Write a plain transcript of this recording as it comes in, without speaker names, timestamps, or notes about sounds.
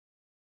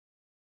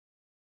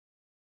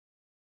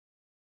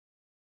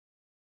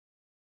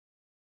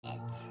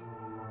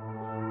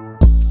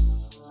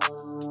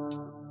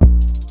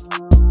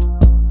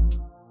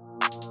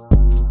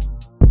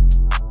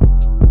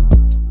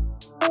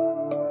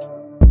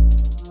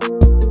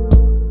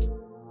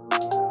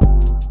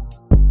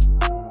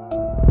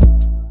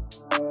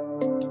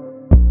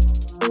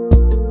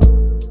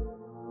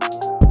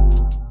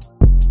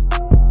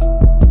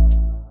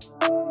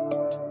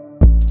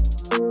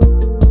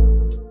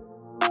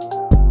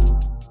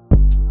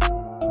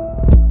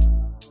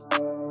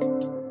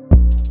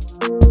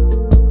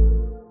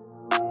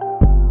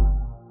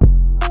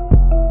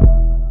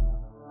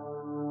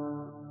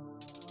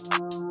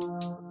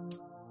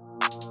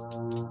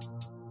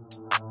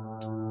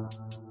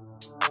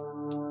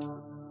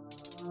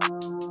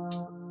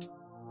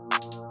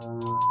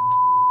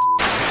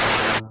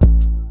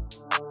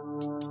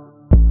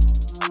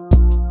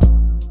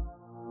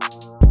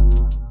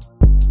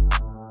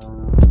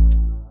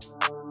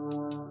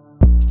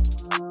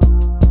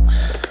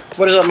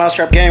What is up,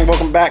 Mousetrap Gang?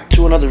 Welcome back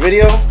to another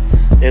video.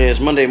 It is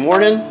Monday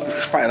morning.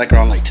 It's probably like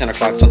around like 10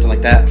 o'clock, something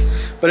like that.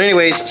 But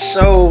anyways,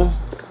 so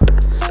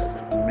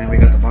man, we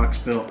got the box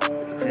built.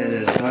 It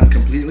is done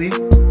completely,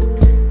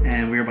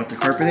 and we're about to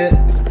carpet it.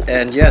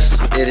 And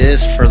yes, it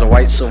is for the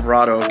white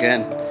Silverado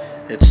again.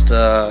 It's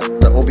the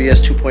OBS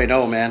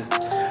 2.0, man.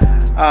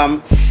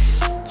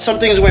 Some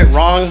things went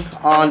wrong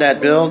on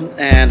that build,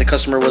 and the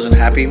customer wasn't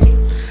happy.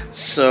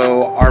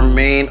 So our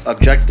main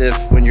objective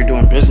when you're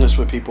doing business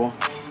with people,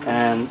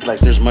 and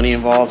like there's money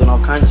involved and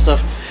all kinds of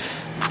stuff,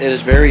 it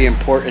is very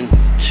important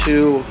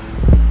to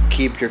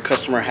keep your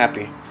customer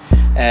happy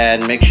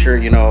and make sure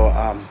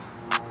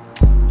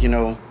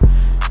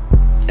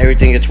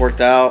everything gets worked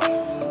out.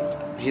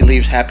 He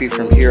leaves happy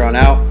from here on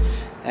out,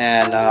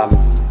 and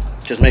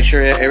just make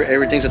sure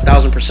everything's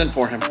 1000%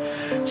 for him.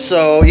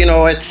 So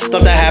it's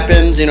stuff that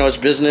happens, it's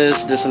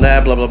business, this and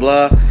that, blah blah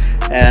blah,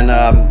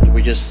 and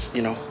we just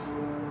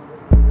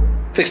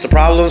fix the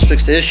problems,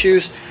 fix the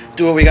issues,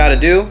 do what we got to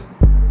do,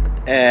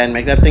 and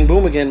make that thing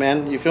boom again,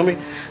 man. You feel me?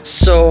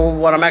 So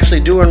what I'm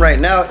actually doing right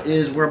now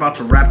is we're about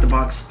to wrap the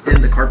box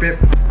in the carpet.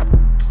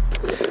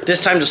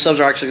 This time the subs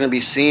are actually going to be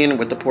seen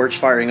with the ports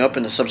firing up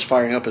and the subs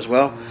firing up as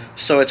well.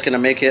 So it's going to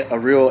make it a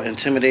real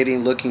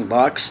intimidating looking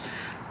box.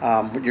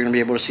 You're going to be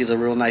able to see the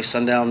real nice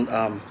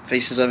sundown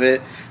faces of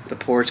it. The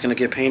port's going to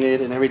get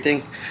painted and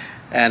everything.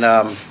 And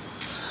a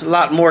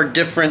lot more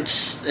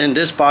difference in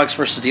this box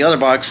versus the other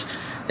box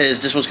is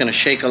this one's going to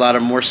shake a lot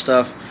of more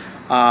stuff.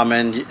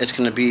 And it's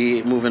going to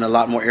be moving a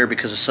lot more air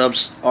because the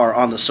subs are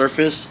on the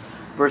surface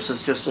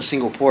versus just a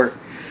single port.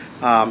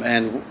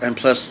 And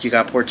plus you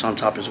got ports on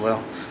top as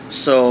well.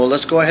 So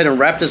let's go ahead and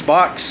wrap this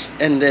box,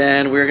 and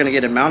then we're going to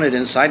get it mounted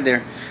inside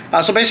there.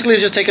 So basically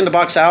it's just taking the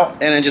box out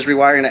and then just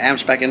rewiring the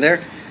amps back in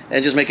there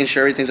and just making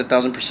sure everything's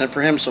 1000%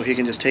 for him, so he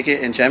can just take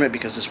it and jam it,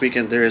 because this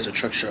weekend there is a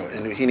truck show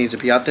and he needs to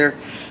be out there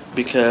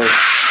because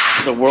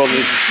the world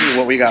needs to see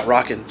what we got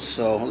rocking.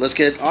 So let's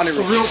get on it.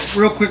 So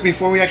real quick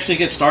before we actually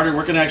get started,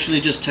 we're going to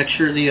actually just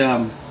texture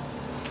the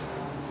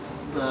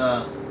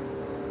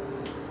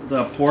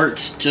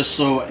ports just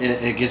so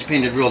it gets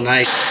painted real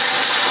nice.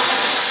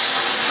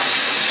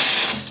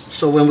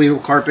 So when we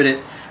carpet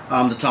it,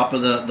 the top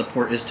of the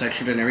port is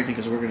textured and everything,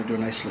 because we're going to do a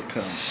nice slick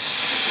cut.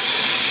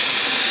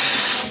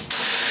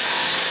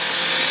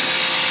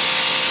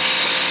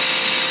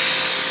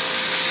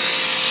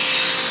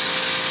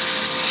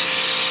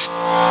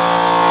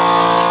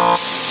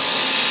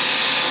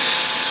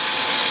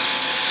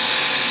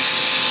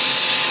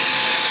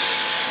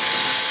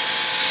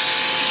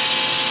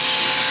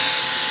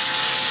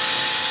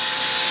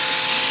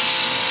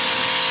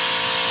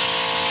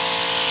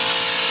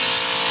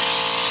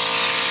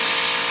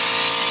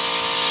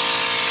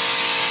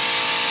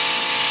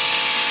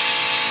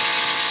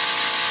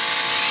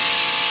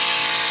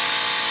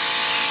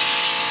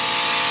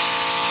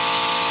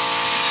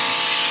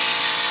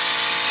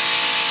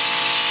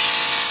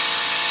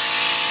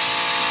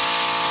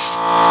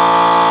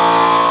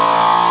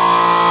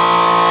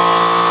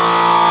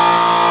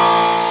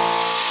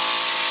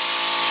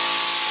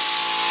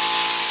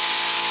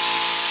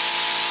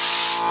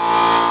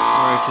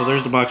 So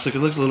there's the box. Look, it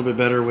looks a little bit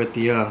better with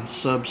the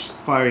subs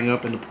firing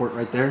up in the port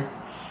right there.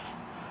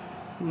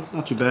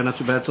 Not too bad, not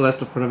too bad. So that's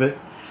the front of it.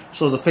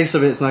 So the face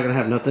of it's not going to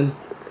have nothing.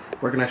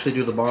 We're going to actually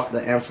do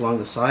the amps along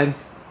the side.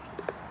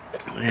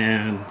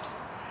 And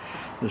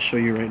I'll show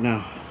you right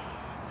now.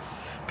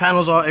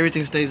 Panels,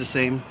 everything stays the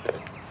same.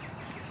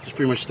 Just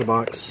pretty much the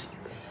box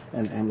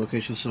and amp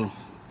location. So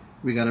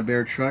we got a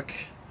bare truck.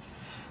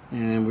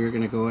 And we're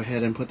going to go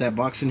ahead and put that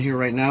box in here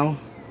right now.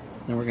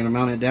 Then we're going to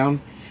mount it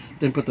down.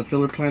 Then put the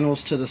filler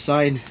panels to the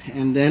side,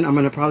 and then I'm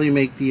gonna probably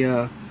make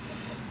the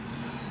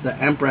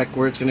amp rack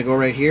where it's gonna go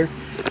right here,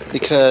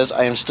 because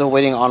I am still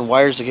waiting on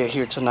wires to get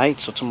here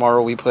tonight. So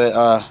tomorrow we put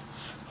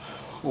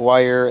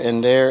wire in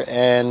there,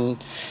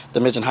 and the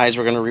mids and highs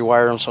we're gonna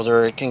rewire them so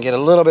they can get a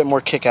little bit more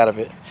kick out of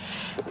it.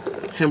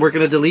 And we're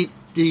gonna delete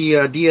the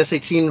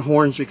DS18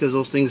 horns, because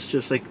those things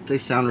just they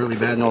sound really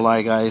bad. No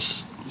lie,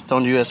 guys,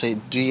 don't use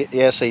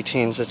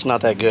DS18s. It's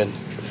not that good.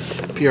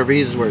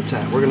 PRVs is where it's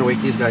at. We're gonna wake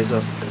these guys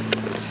up.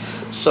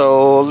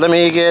 So let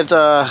me get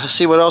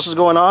see what else is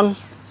going on,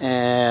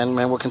 and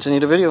man, we'll continue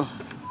the video.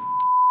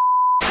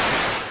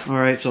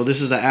 Alright, so this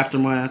is the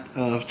aftermath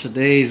of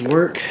today's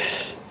work.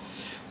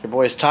 Your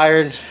boy's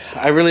tired.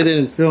 I really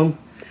didn't film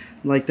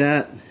like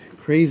that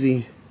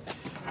crazy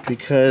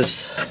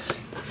because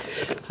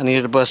I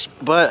needed to bust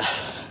butt.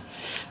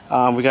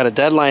 We got a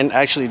deadline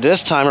actually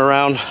this time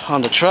around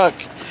on the truck,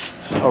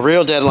 a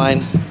real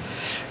deadline,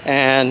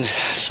 and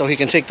so he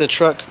can take the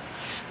truck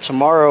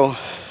tomorrow.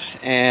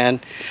 And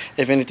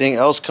if anything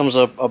else comes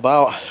up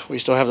about, we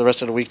still have the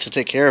rest of the week to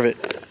take care of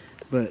it.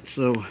 But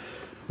so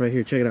right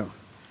here, check it out.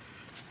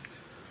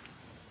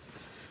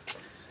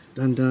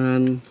 Done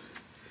done.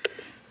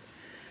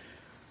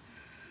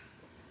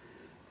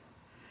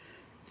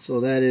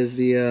 So that is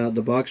the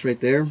box right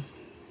there,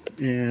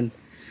 and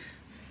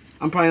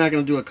I'm probably not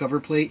going to do a cover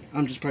plate.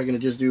 I'm just probably going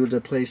to just do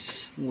the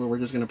place where we're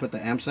just going to put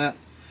the amps at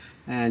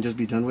and just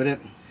be done with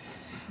it.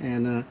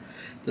 and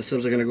the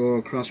subs are going to go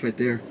across right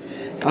there.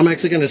 I'm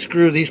actually going to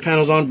screw these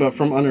panels on, but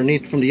from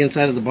underneath, from the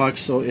inside of the box,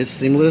 so it's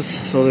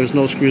seamless, so there's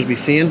no screws be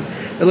seeing.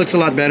 It looks a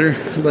lot better,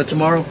 but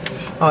tomorrow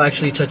I'll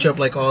actually touch up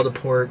like all the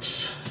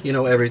ports, you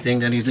know, everything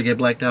that needs to get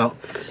blacked out,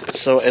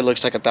 so it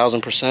looks like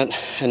 1000%.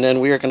 And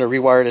then we are going to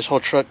rewire this whole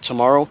truck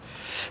tomorrow.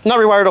 Not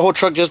rewire the whole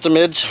truck, just the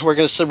mids. We're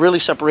going to really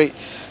separate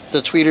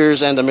the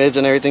tweeters and the mids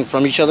and everything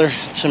from each other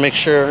to make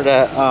sure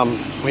that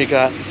we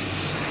got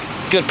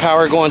good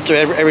power going through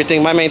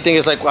everything. My main thing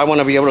is like I want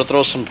to be able to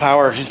throw some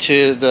power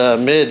into the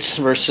mids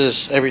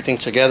versus everything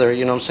together,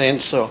 you know what I'm saying?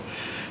 So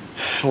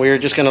we're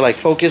just gonna like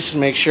focus and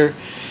make sure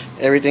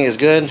everything is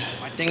good.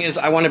 My thing is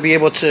I want to be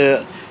able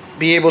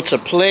to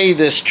play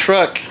this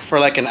truck for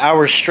like an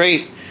hour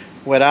straight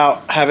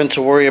without having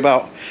to worry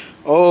about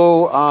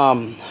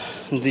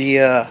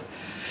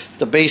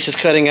the bass is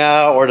cutting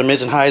out or the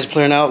mids and highs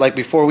playing out. Like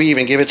before we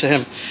even give it to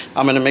him,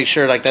 I'm gonna make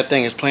sure like that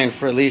thing is playing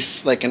for at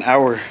least like an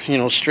hour, you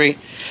know, straight,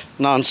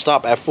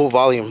 non-stop at full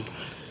volume.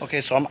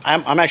 Okay, so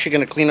I'm actually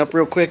gonna clean up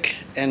real quick,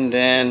 and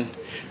then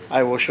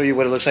I will show you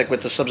what it looks like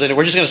with the subs in it.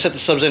 We're just gonna set the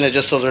subs in it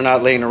just so they're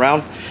not laying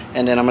around,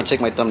 and then I'm gonna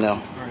take my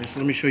thumbnail. All right, so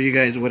let me show you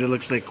guys what it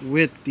looks like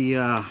with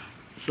the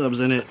subs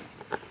in it.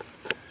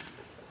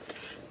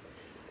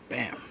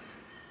 Bam.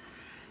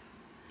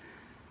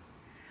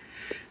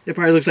 It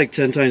probably looks like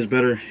 10 times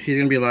better. He's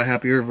gonna be a lot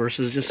happier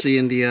versus just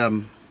seeing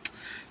the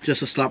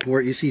just a slot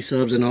port. You see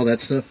subs and all that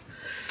stuff,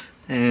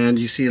 and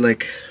you see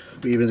like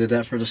we even did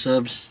that for the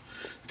subs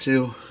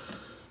too.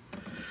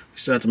 We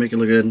still have to make it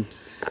look good.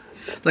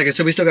 Like I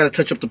said, we still got to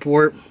touch up the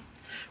port.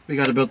 We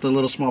got to build the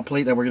little small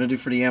plate that we're gonna do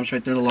for the amps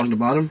right there along the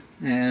bottom,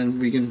 and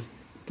we can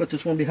put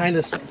this one behind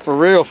us for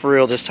real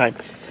this time.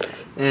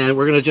 And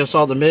we're gonna adjust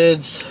all the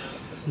mids.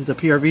 The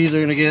PRVs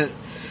are gonna get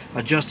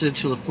adjusted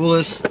to the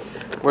fullest.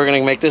 We're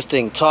gonna make this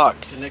thing talk.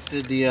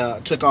 Connected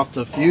the took off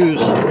the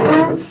fuse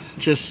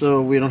just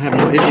so we don't have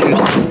no issues.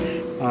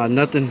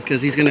 Nothing,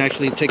 because he's gonna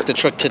actually take the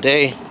truck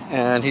today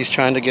and he's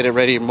trying to get it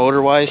ready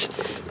motor wise.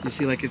 You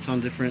see like it's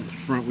on different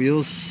front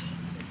wheels,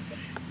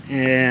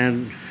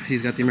 and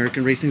he's got the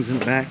American Racings in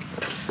the back.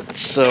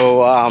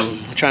 So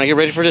trying to get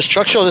ready for this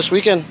truck show this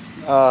weekend.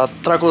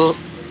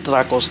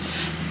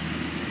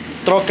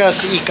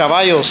 Trocas y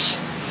Caballos,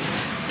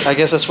 I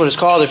guess that's what it's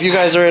called. If you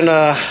guys are in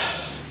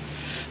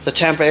the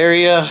Tampa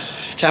area,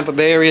 Tampa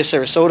Bay area,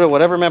 Sarasota,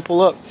 whatever, man,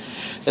 pull up.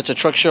 It's a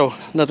truck show.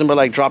 Nothing but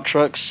like drop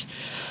trucks.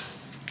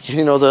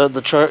 You know,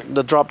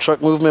 the drop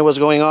truck movement was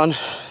going on.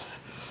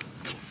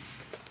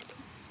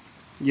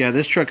 Yeah,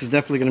 this truck is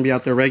definitely going to be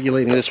out there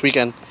regulating this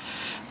weekend.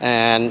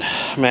 And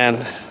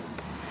man,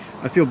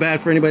 I feel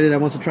bad for anybody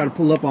that wants to try to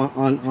pull up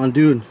on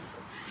dude,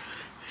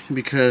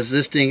 because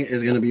this thing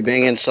is going to be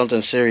banging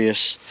something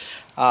serious.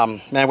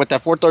 Man, with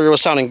that 430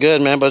 was sounding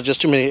good, man, but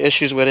just too many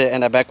issues with it,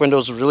 and that back window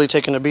is really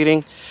taking a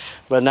beating.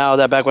 But now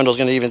that back window is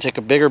going to even take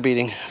a bigger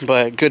beating,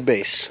 but good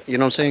bass. You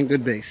know what I'm saying?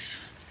 Good bass.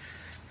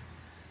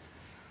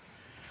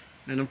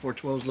 And them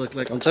 412s look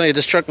like, I'm telling you,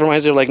 this truck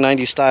reminds me of like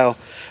 90s style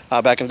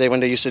back in the day when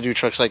they used to do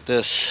trucks like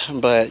this.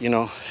 But you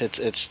know,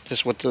 it's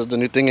just what the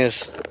new thing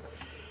is.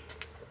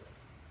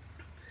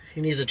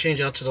 He needs to change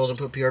out to those and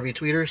put PRV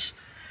tweeters.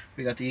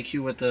 We got the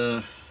EQ with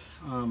the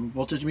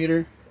voltage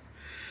meter,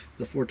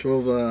 the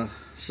 412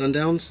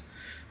 Sundowns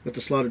with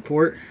the slotted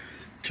port,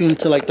 tuned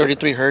to like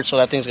 33 hertz, so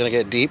that thing's gonna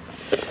get deep.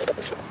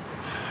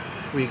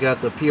 We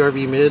got the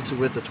PRV mids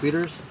with the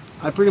tweeters.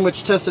 I pretty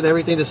much tested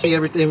everything to see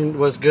everything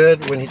was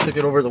good when he took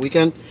it over the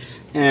weekend,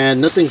 and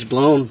nothing's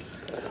blown.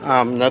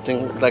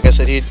 Nothing, like I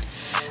said, he,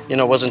 you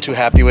know, wasn't too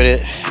happy with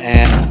it.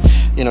 And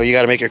you know, you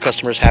got to make your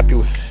customers happy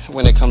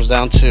when it comes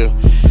down to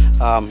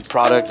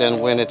product and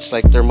when it's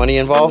like their money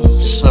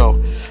involved.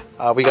 So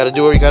we got to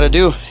do what we got to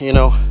do, you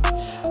know.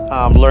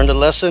 Learn the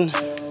lesson,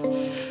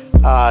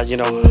 you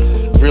know,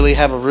 really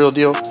have a real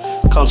deal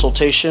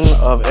consultation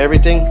of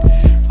everything,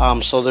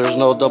 so there's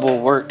no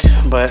double work.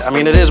 But I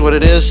mean, it is what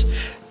it is.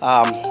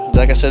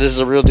 Like I said, this is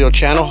a real deal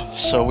channel,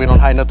 so we don't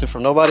hide nothing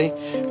from nobody.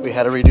 We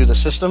had to redo the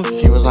system.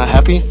 He was not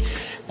happy,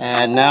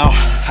 and now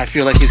I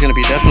feel like he's going to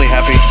be definitely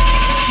happy,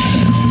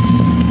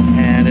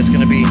 and it's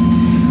going to be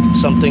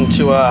something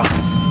to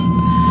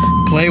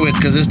play with,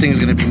 because this thing is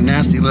going to be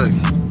nasty. Look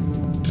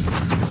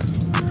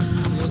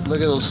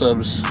at those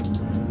subs.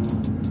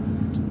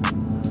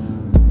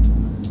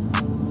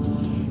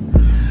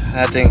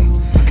 That thing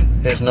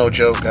is no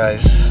joke,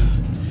 guys.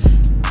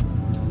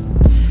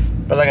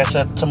 But like I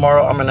said,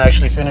 tomorrow I'm gonna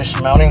actually finish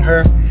mounting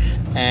her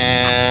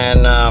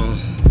and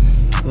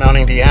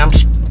mounting the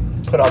amps,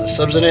 put all the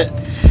subs in it,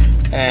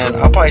 and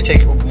I'll probably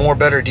take more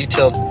better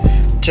detailed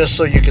just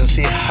so you can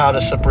see how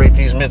to separate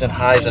these mid and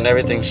highs and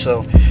everything.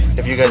 So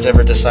if you guys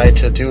ever decide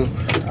to do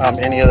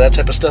any of that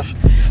type of stuff,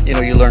 you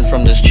know, you learn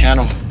from this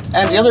channel.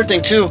 And the other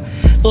thing too,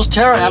 those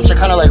Taramps are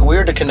kind of like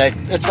weird to connect.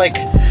 It's like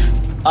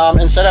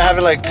instead of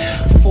having like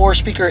 4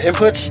 speaker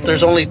inputs,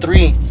 there's only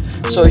 3.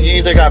 So you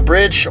either got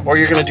bridge or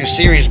you're gonna do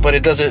series, but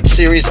it does it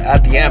series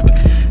at the amp.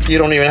 You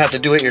don't even have to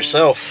do it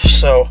yourself.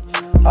 So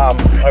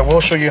I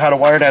will show you how to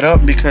wire that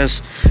up,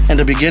 because in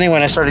the beginning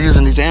when I started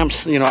using these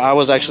amps, you know, I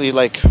was actually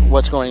like,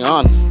 what's going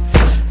on?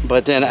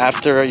 But then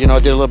after, you know, I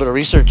did a little bit of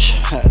research,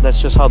 that's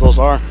just how those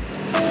are.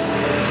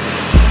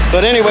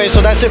 But anyway,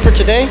 so that's it for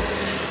today.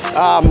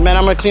 Man,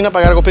 I'm gonna clean up.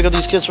 I gotta go pick up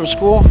these kids from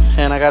school,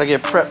 and I gotta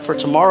get prepped for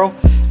tomorrow.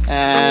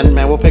 And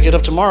man, we'll pick it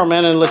up tomorrow,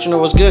 man, and let you know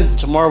what's good.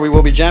 Tomorrow we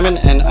will be jamming,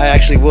 and I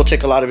actually will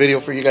take a lot of video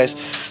for you guys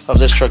of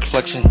this truck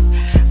flexing,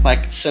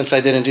 like, since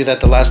I didn't do that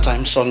the last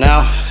time. So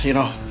now, you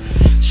know,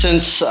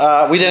 since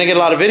we didn't get a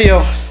lot of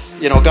video,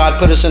 you know, God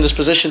put us in this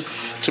position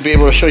to be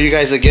able to show you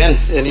guys again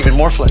and even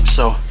more flex.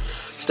 So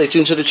stay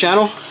tuned to the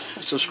channel,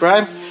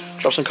 subscribe,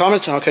 drop some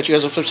comments, and I'll catch you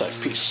guys on the flip side.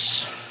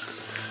 Peace.